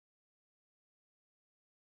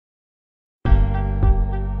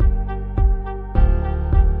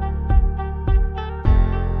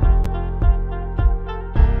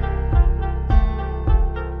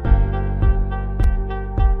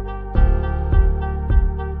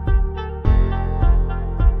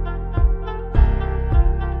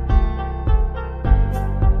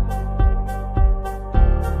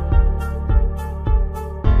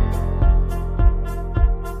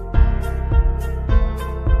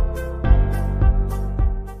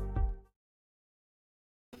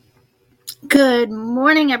Good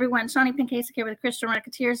morning, everyone. Shawnee Pinkasek here with Christian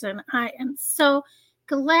Racketeers, and I am so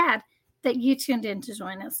glad that you tuned in to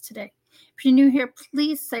join us today. If you're new here,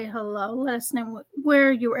 please say hello. Let us know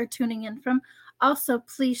where you are tuning in from. Also,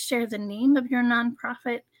 please share the name of your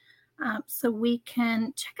nonprofit so we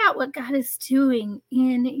can check out what God is doing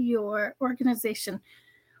in your organization.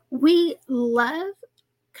 We love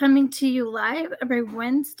coming to you live every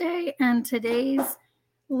Wednesday, and today's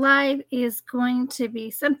live is going to be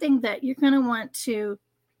something that you're going to want to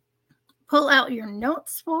pull out your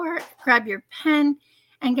notes for, grab your pen,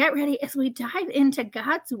 and get ready as we dive into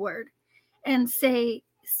God's word and see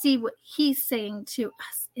what he's saying to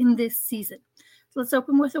us in this season. So let's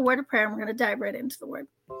open with a word of prayer, and we're going to dive right into the word.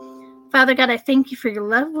 Father God, I thank you for your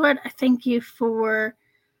love, Lord. I thank you for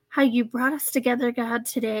how you brought us together, God,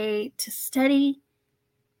 today to study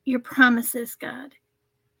your promises, God.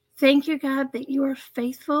 Thank you, God, that you are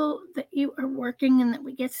faithful, that you are working, and that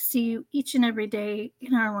we get to see you each and every day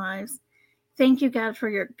in our lives. Thank you, God, for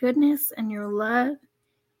your goodness and your love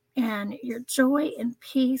and your joy and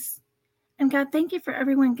peace. And God, thank you for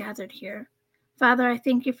everyone gathered here. Father, I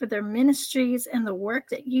thank you for their ministries and the work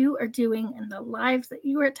that you are doing and the lives that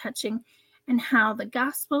you are touching and how the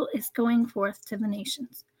gospel is going forth to the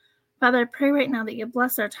nations. Father, I pray right now that you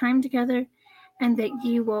bless our time together and that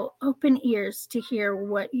you will open ears to hear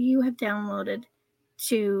what you have downloaded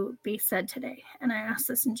to be said today. And I ask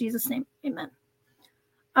this in Jesus' name. Amen.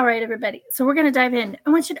 All right, everybody. So we're going to dive in. I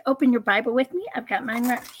want you to open your Bible with me. I've got mine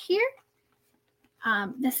right here.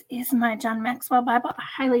 This is my John Maxwell Bible. I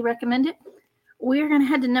highly recommend it. We're going to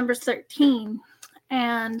head to Numbers 13,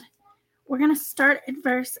 and we're going to start at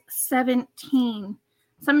verse 17.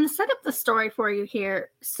 So I'm going to set up the story for you here.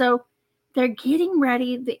 So they're getting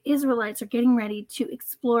ready. The Israelites are getting ready to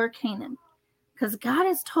explore Canaan because God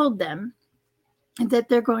has told them that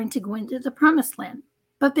they're going to go into the promised land,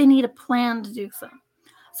 but they need a plan to do so.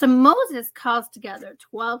 So Moses calls together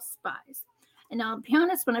 12 spies. And I'll be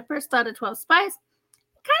honest, when I first thought of 12 spies,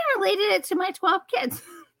 I kind of related it to my 12 kids.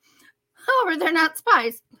 However, they're not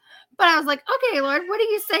spies. But I was like, okay, Lord, what are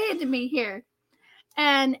you saying to me here?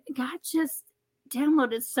 And God just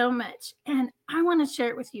downloaded so much. And I want to share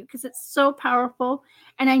it with you because it's so powerful.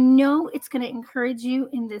 And I know it's going to encourage you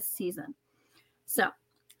in this season. So,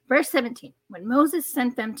 verse 17, when Moses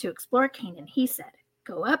sent them to explore Canaan, he said,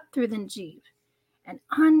 go up through the Negev and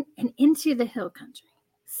on and into the hill country.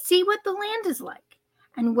 See what the land is like,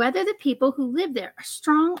 and whether the people who live there are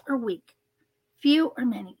strong or weak, few or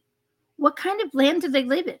many. What kind of land do they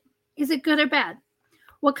live in? Is it good or bad?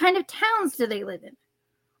 What kind of towns do they live in?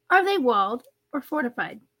 Are they walled or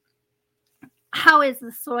fortified? How is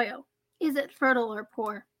the soil? Is it fertile or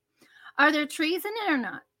poor? Are there trees in it or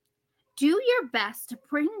not? Do your best to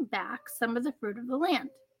bring back some of the fruit of the land.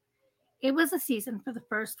 It was a season for the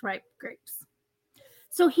first ripe grapes.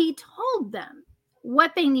 So he told them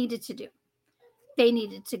what they needed to do. They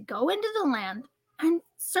needed to go into the land and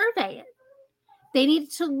survey it. They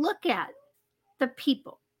needed to look at the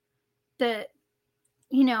people,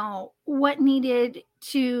 what needed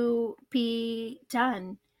to be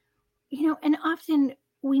done. And often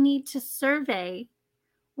we need to survey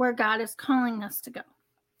where God is calling us to go.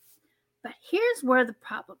 But here's where the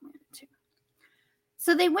problem went into.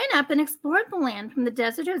 So they went up and explored the land from the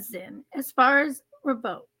desert of Zin as far as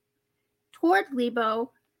Rehoboth, toward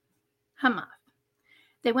Lebo Hamath.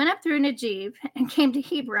 They went up through Negev and came to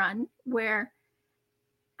Hebron, where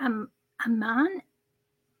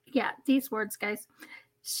these words, guys,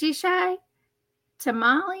 Shishai,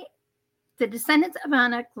 Tamali, the descendants of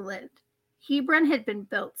Anak lived. Hebron had been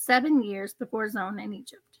built 7 years before Zoan in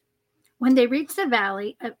Egypt. When they reached the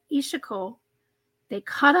valley of Eshcol, they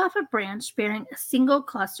cut off a branch bearing a single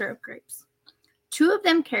cluster of grapes. 2 of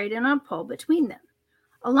them carried it on a pole between them,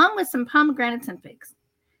 along with some pomegranates and figs.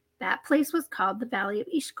 That place was called the Valley of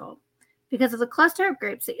Eshcol because of the cluster of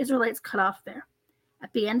grapes the Israelites cut off there.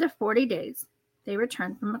 At the end of 40 days, they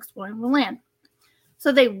returned from exploring the land.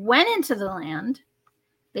 So they went into the land,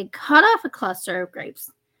 they cut off a cluster of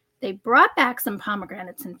grapes, they brought back some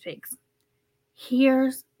pomegranates and figs.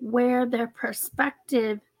 Here's where their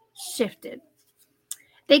perspective shifted.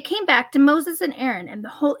 They came back to Moses and Aaron and the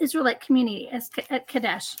whole Israelite community at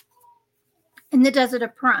Kadesh in the desert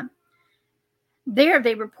of Paran. There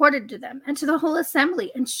they reported to them and to the whole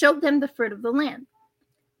assembly and showed them the fruit of the land.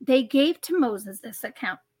 They gave to Moses this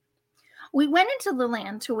account. We went into the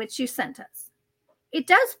land to which you sent us. It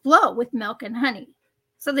does flow with milk and honey.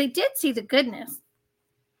 So they did see the goodness.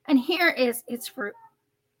 And here is its fruit.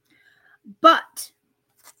 But,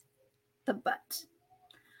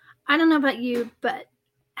 I don't know about you, but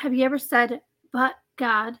have you ever said, but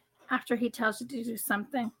God, after he tells you to do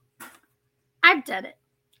something? I've done it.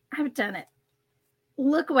 I've done it.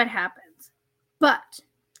 Look what happens. But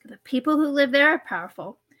the people who live there are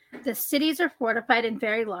powerful. The cities are fortified and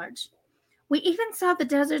very large. We even saw the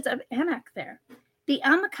deserts of Anak there. The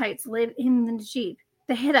Amalekites live in the Negev.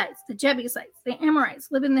 The Hittites, the Jebusites, the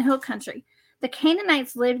Amorites live in the hill country. The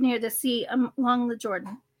Canaanites live near the sea along the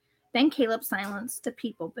Jordan. Then Caleb silenced the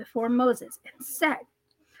people before Moses and said,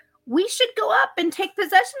 "We should go up and take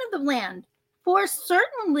possession of the land, for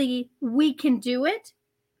certainly we can do it."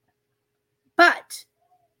 But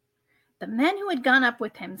the men who had gone up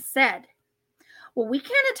with him said, "Well, we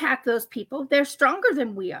can't attack those people. They're stronger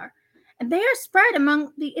than we are. And they spread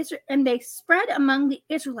among the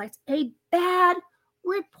Israelites a bad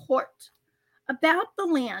report about the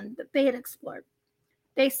land that they had explored.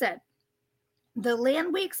 They said, 'The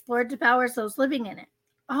land we explored devours those living in it.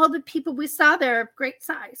 All the people we saw there are of great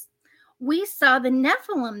size. We saw the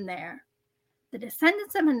Nephilim there. The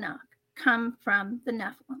descendants of Anak come from the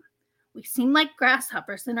Nephilim. We seem like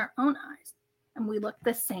grasshoppers in our own eyes, and we look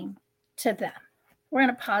the same to them.'" We're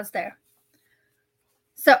going to pause there.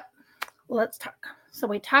 So let's talk. So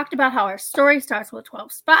we talked about how our story starts with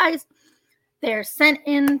 12 spies. They're sent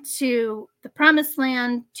into the promised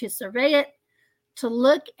land to survey it, to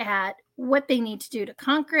look at what they need to do to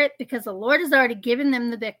conquer it, because the Lord has already given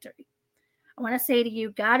them the victory. I want to say to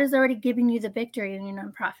you, God has already given you the victory in your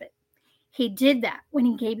nonprofit. He did that when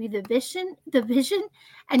he gave you the vision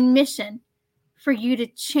and mission for you to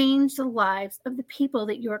change the lives of the people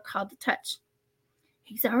that you are called to touch.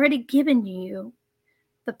 He's already given you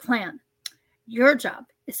the plan. Your job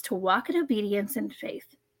is to walk in obedience and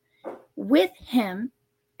faith with him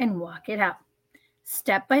and walk it out,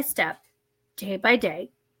 step by step, day by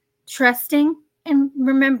day, trusting and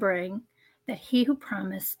remembering that he who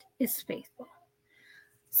promised is faithful.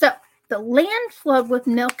 So the land flowed with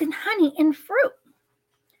milk and honey and fruit.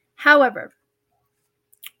 However,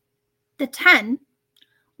 the 10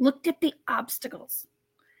 looked at the obstacles.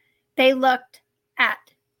 They looked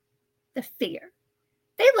at the fear.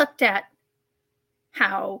 They looked at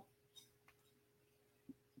how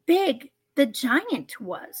big the giant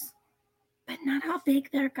was, but not how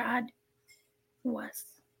big their God was.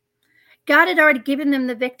 God had already given them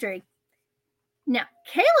the victory. Now,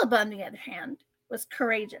 Caleb, on the other hand, was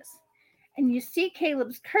courageous. And you see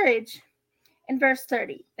Caleb's courage in verse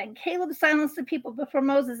 30. Then Caleb silenced the people before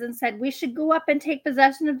Moses and said, "We should go up and take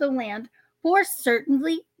possession of the land, for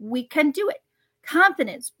certainly we can do it."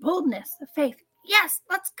 Confidence, boldness, faith. Yes,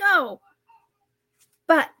 let's go.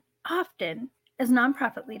 But often, as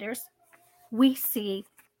nonprofit leaders, we see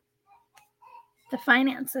the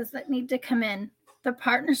finances that need to come in, the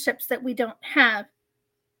partnerships that we don't have.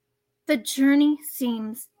 The journey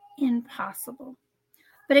seems impossible.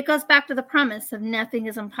 But it goes back to the promise of nothing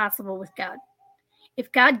is impossible with God.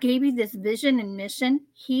 If God gave you this vision and mission,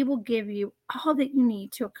 he will give you all that you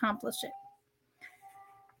need to accomplish it.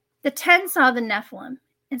 The 10 saw the Nephilim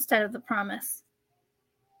instead of the promise.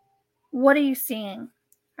 What are you seeing?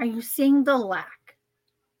 Are you seeing the lack,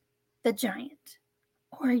 the giant?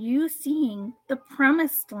 Or are you seeing the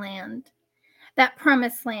promised land? That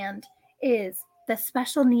promised land is the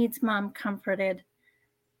special needs mom comforted,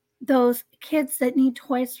 those kids that need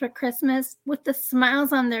toys for Christmas with the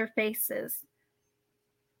smiles on their faces,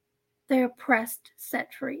 the oppressed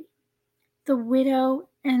set free, the widow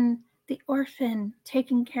and the orphan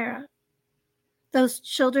taken care of, those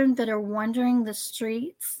children that are wandering the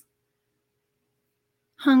streets,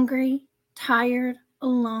 hungry, tired,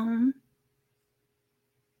 alone,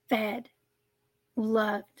 fed,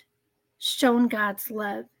 loved, shown God's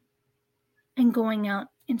love, and going out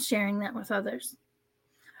and sharing that with others.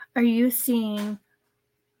 Are you seeing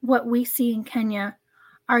what we see in Kenya?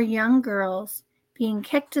 Are young girls being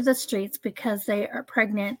kicked to the streets because they are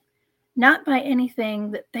pregnant, not by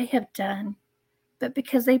anything that they have done, but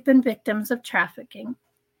because they've been victims of trafficking,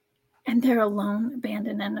 and they're alone,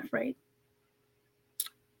 abandoned, and afraid.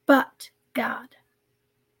 But God,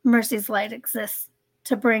 Mercy's Light, exists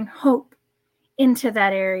to bring hope into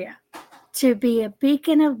that area, to be a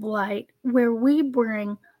beacon of light where we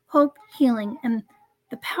bring hope, healing, and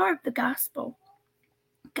the power of the gospel.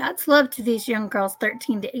 God's love to these young girls,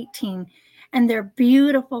 13 to 18, and they're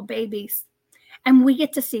beautiful babies. And we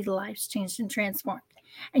get to see the lives changed and transformed.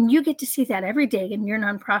 And you get to see that every day in your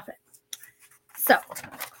nonprofit. So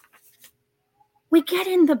we get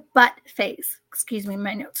in the but phase. Excuse me,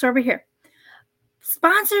 my notes are over here.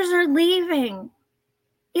 Sponsors are leaving.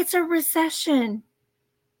 It's a recession.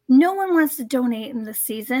 No one wants to donate in this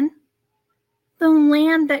season. The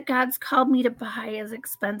land that God's called me to buy is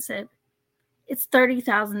expensive. It's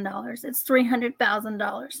 $30,000. It's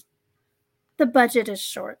 $300,000. The budget is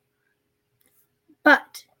short.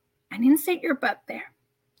 But, and insert your but there.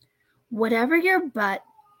 Whatever your but,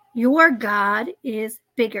 your God is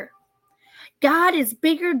bigger. God is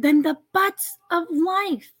bigger than the buts of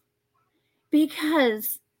life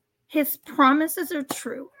because his promises are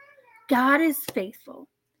true. God is faithful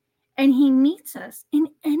and he meets us in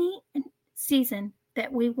any season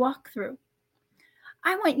that we walk through.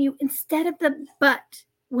 I want you, instead of the but,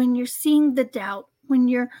 when you're seeing the doubt, when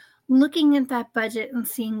you're looking at that budget and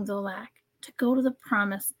seeing the lack, to go to the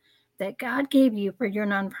promise that God gave you for your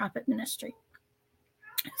nonprofit ministry.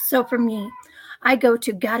 So for me, I go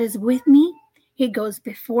to God is with me. He goes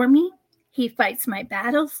before me. He fights my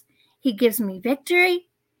battles. He gives me victory.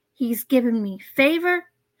 He's given me favor.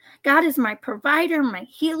 God is my provider, my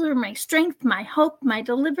healer, my strength, my hope, my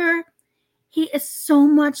deliverer. He is so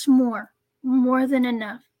much more than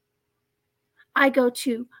enough. I go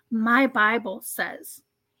to my Bible says,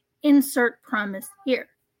 insert promise here.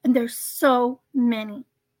 And there's so many.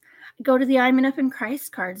 I go to the I'm enough in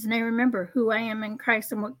Christ cards and I remember who I am in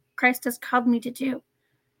Christ and what Christ has called me to do.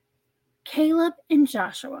 Caleb and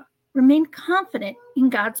Joshua remained confident in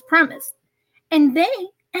God's promise and they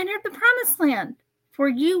entered the promised land. For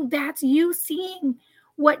you, that's you seeing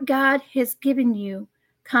what God has given you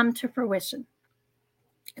come to fruition.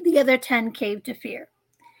 The other 10 caved to fear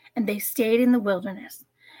and they stayed in the wilderness.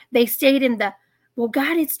 They stayed in the, well,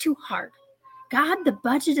 God, it's too hard. God, the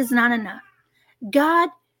budget is not enough. God,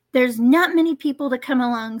 there's not many people to come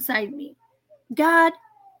alongside me. God,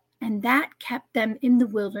 and that kept them in the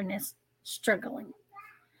wilderness struggling.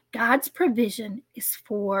 God's provision is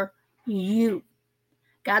for you.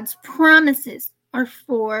 God's promises are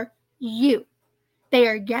for you. They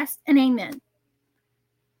are yes and amen.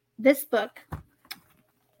 This book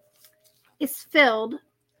is filled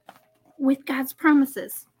with God's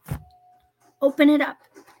promises. Open it up.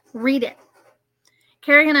 Read it.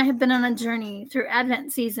 Carrie and I have been on a journey through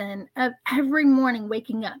Advent season of every morning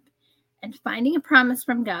waking up and finding a promise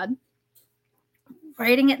from God,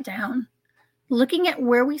 writing it down, looking at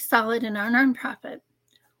where we saw it in our nonprofit,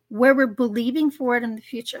 where we're believing for it in the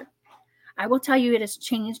future. I will tell you, it has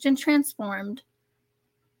changed and transformed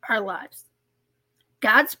our lives.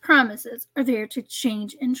 God's promises are there to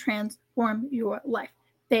change and transform your life.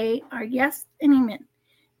 They are yes and amen.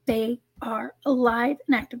 They are alive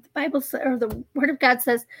and active. The Bible or the Word of God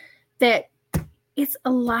says that it's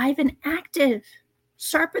alive and active,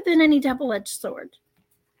 sharper than any double-edged sword.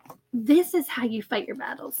 This is how you fight your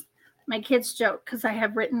battles. My kids joke because I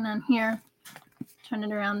have written on here, turn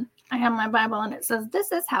it around, I have my Bible and it says,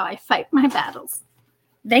 this is how I fight my battles.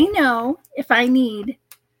 They know if I need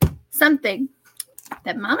something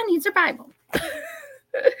that Mama needs her Bible.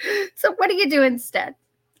 So what do you do instead?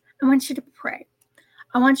 I want you to pray.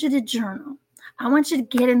 I want you to journal. I want you to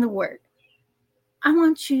get in the Word. I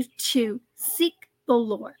want you to seek the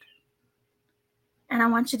Lord. And I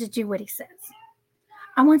want you to do what he says.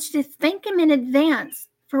 I want you to thank him in advance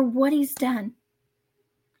for what he's done.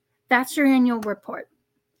 That's your annual report.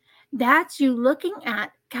 That's you looking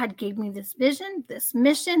at, God gave me this vision, this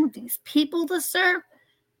mission, these people to serve.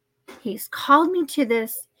 He's called me to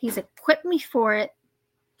this. He's equipped me for it.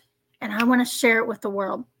 And I want to share it with the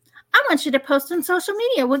world. I want you to post on social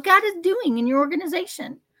media what God is doing in your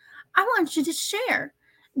organization. I want you to share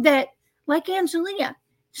that, like Angelia,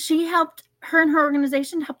 her and her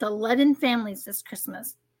organization helped 11 families this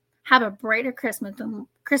Christmas have a brighter Christmas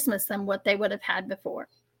than what they would have had before.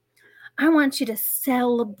 I want you to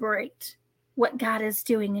celebrate what God is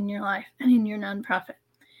doing in your life and in your nonprofit.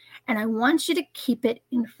 And I want you to keep it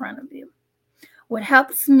in front of you. What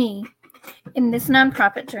helps me in this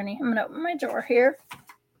nonprofit journey, I'm going to open my door here,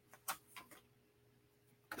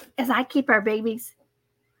 is I keep our babies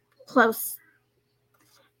close.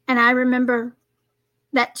 And I remember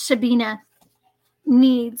that Shabina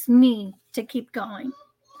needs me to keep going.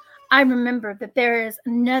 I remember that there is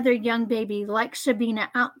another young baby like Shabina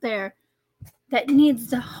out there that needs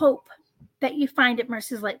the hope that you find at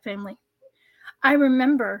Mercy's Light Family. I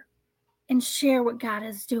remember and share what God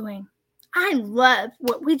is doing. I love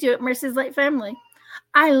what we do at Mercy's Light Family.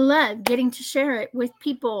 I love getting to share it with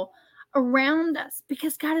people around us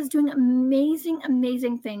because God is doing amazing,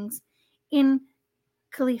 amazing things in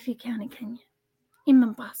Kilifi County, Kenya, in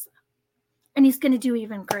Mombasa. And he's going to do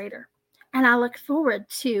even greater. And I look forward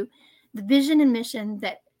to the vision and mission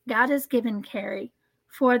that God has given Carrie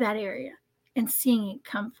for that area and seeing it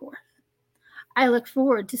come forth. I look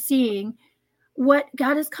forward to seeing what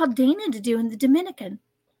God has called Dana to do in the Dominican.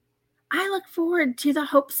 I look forward to the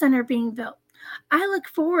Hope Center being built. I look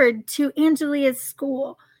forward to Angelia's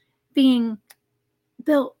school being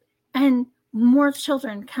built and more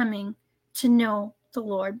children coming to know the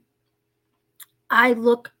Lord. I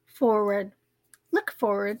look forward. Look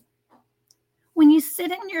forward. When you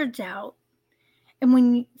sit in your doubt and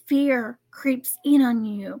when fear creeps in on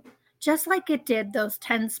you, just like it did those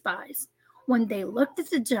 10 spies when they looked at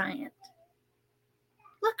the giant,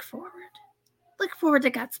 look forward. Look forward to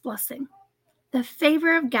God's blessing. The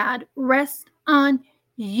favor of God rests on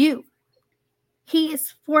you. He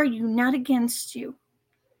is for you, not against you.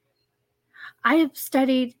 I have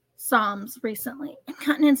studied Psalms recently and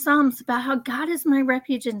gotten in Psalms about how God is my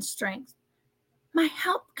refuge and strength. My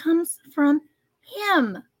help comes from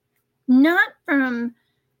Him, not from,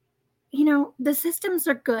 the systems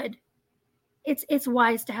are good. It's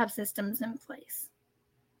wise to have systems in place.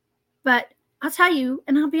 But I'll tell you,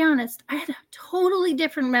 and I'll be honest, I had a totally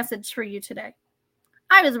different message for you today.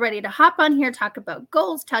 I was ready to hop on here, talk about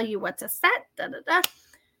goals, tell you what to set,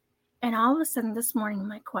 And all of a sudden this morning in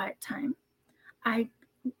my quiet time, I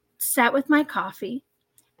sat with my coffee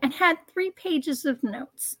and had 3 pages of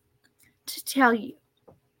notes to tell you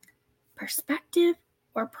perspective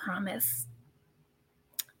or promise.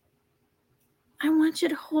 I want you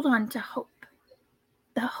to hold on to hope,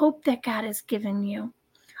 the hope that God has given you.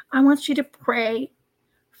 I want you to pray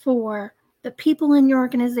for the people in your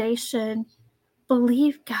organization.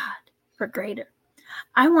 Believe God for greater.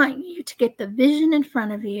 I want you to get the vision in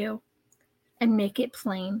front of you and make it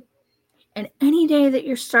plain. And any day that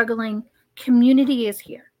you're struggling, community is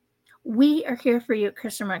here. We are here for you at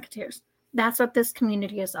Christian Marketeers. That's what this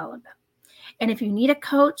community is all about. And if you need a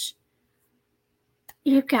coach,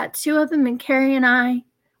 you've got 2 of them in Carrie and I.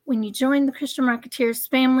 When you join the Christian Marketeers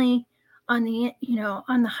family on the,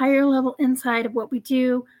 on the higher level inside of what we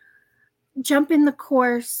do, jump in the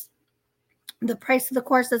course. The price of the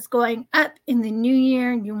course is going up in the new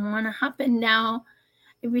year. You want to hop in now.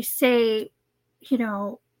 If we say,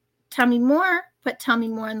 tell me more, but tell me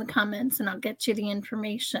more in the comments and I'll get you the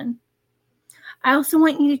information. I also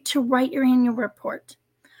want you to write your annual report.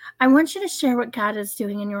 I want you to share what God is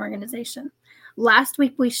doing in your organization. Last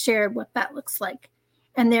week we shared what that looks like.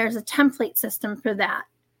 And there's a template system for that.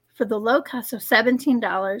 For the low cost of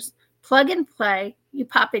 $17, plug and play. You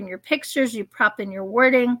pop in your pictures, you pop in your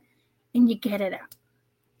wording, and you get it out.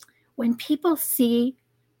 When people see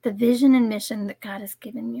the vision and mission that God has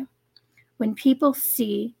given you, when people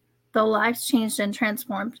see the lives changed and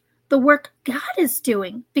transformed, the work God is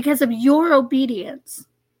doing because of your obedience,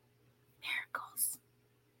 miracles.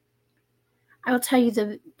 I will tell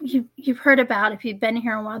you, you've heard about, if you've been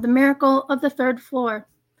here a while, the miracle of the 3rd floor.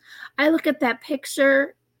 I look at that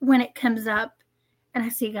picture when it comes up and I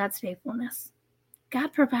see God's faithfulness.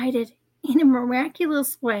 God provided in a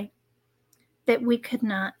miraculous way that we could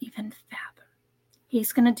not even fathom.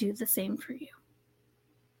 He's going to do the same for you.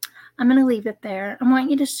 I'm going to leave it there. I want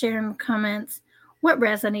you to share in the comments what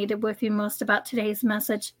resonated with you most about today's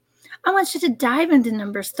message. I want you to dive into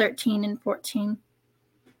Numbers 13 and 14.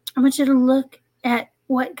 I want you to look at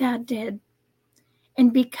what God did.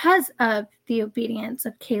 And because of the obedience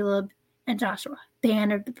of Caleb and Joshua, they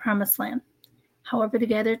entered the promised land. However,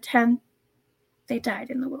 the other 10, they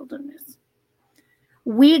died in the wilderness.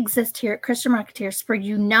 We exist here at Christian Marketeers for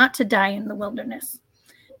you not to die in the wilderness.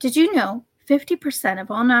 Did you know 50% of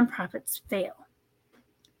all nonprofits fail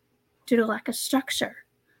due to lack of structure,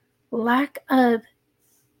 lack of,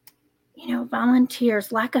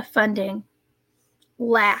 volunteers, lack of funding,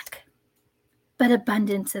 but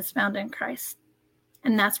abundance is found in Christ.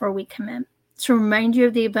 And that's where we come in, to remind you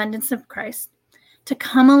of the abundance of Christ, to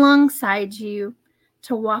come alongside you,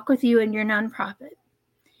 to walk with you in your nonprofit.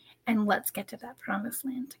 And let's get to that promised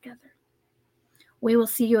land together. We will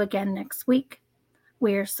see you again next week.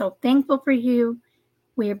 We are so thankful for you.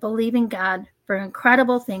 We are believing God for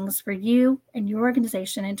incredible things for you and your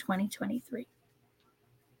organization in 2023.